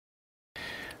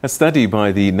A study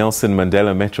by the Nelson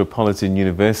Mandela Metropolitan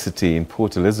University in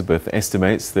Port Elizabeth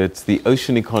estimates that the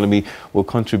ocean economy will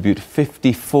contribute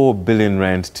 54 billion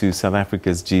rand to South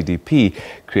Africa's GDP,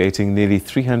 creating nearly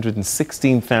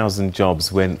 316,000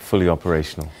 jobs when fully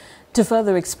operational. To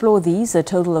further explore these, a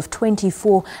total of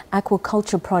 24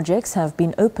 aquaculture projects have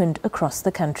been opened across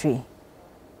the country.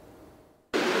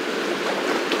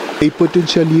 A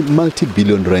potentially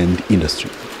multi-billion rand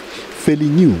industry, fairly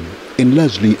new and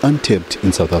largely untapped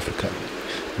in South Africa.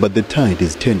 But the tide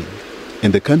is turning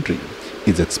and the country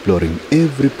is exploring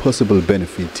every possible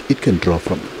benefit it can draw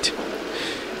from it.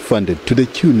 Funded to the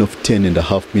tune of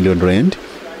 10.5 million rand,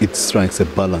 it strikes a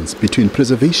balance between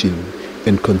preservation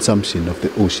and consumption of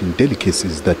the ocean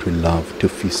delicacies that we love to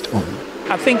feast on.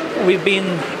 I think we've been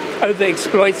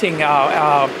over-exploiting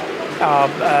our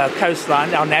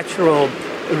coastline, our natural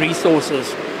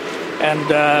resources, and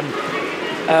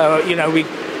we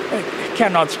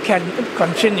cannot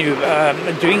continue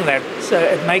doing that. So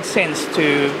it makes sense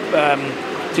to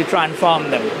try and farm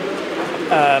them,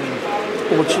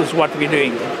 which is what we're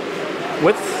doing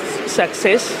with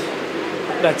success.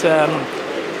 But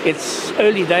it's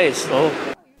early days still.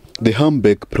 The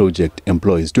Embarks project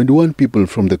employs 21 people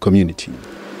from the community.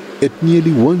 At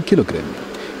nearly 1 kilogram,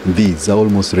 these are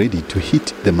almost ready to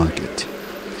hit the market.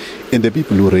 And the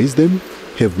people who raise them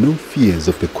have no fears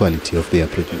of the quality of their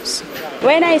produce.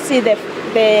 When I see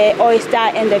the oyster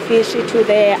and the fish to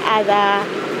the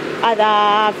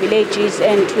other villages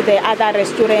and to the other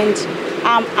restaurants,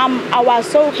 I was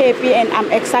so happy and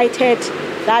I'm excited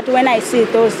that when I see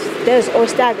those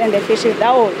oysters and the fishes,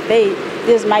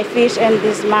 this is my fish and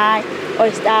this is my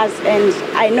oysters, and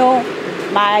I know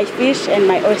my fish and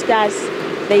my oysters,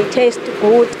 they taste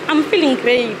good. I'm feeling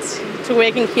great to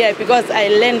working here because I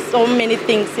learned so many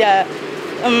things here.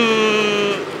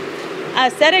 I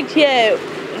started here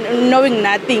knowing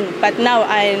nothing, but now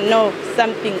I know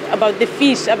something about the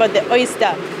fish, about the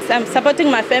oyster. So I'm supporting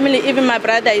my family. Even my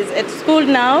brother is at school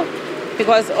now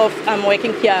because of I'm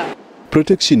working here.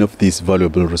 Protection of this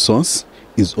valuable resource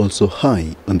is also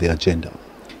high on the agenda.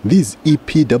 These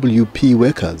EPWP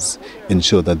workers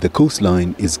ensure that the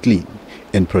coastline is clean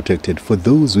and protected for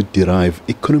those who derive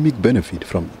economic benefit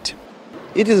from it.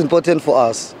 It is important for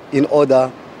us in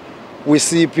order we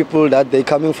see people that they're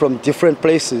coming from different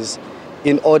places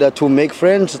in order to make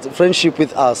friendship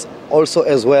with us, also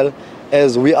as well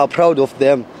as we are proud of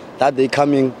them that they're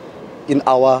coming in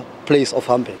our place of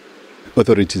Hampe.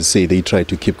 Authorities say they try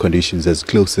to keep conditions as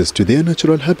closest to their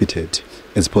natural habitat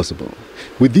as possible.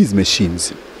 With these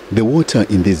machines, the water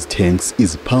in these tanks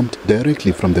is pumped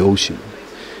directly from the ocean.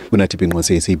 Unatiping was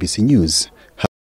SABC News.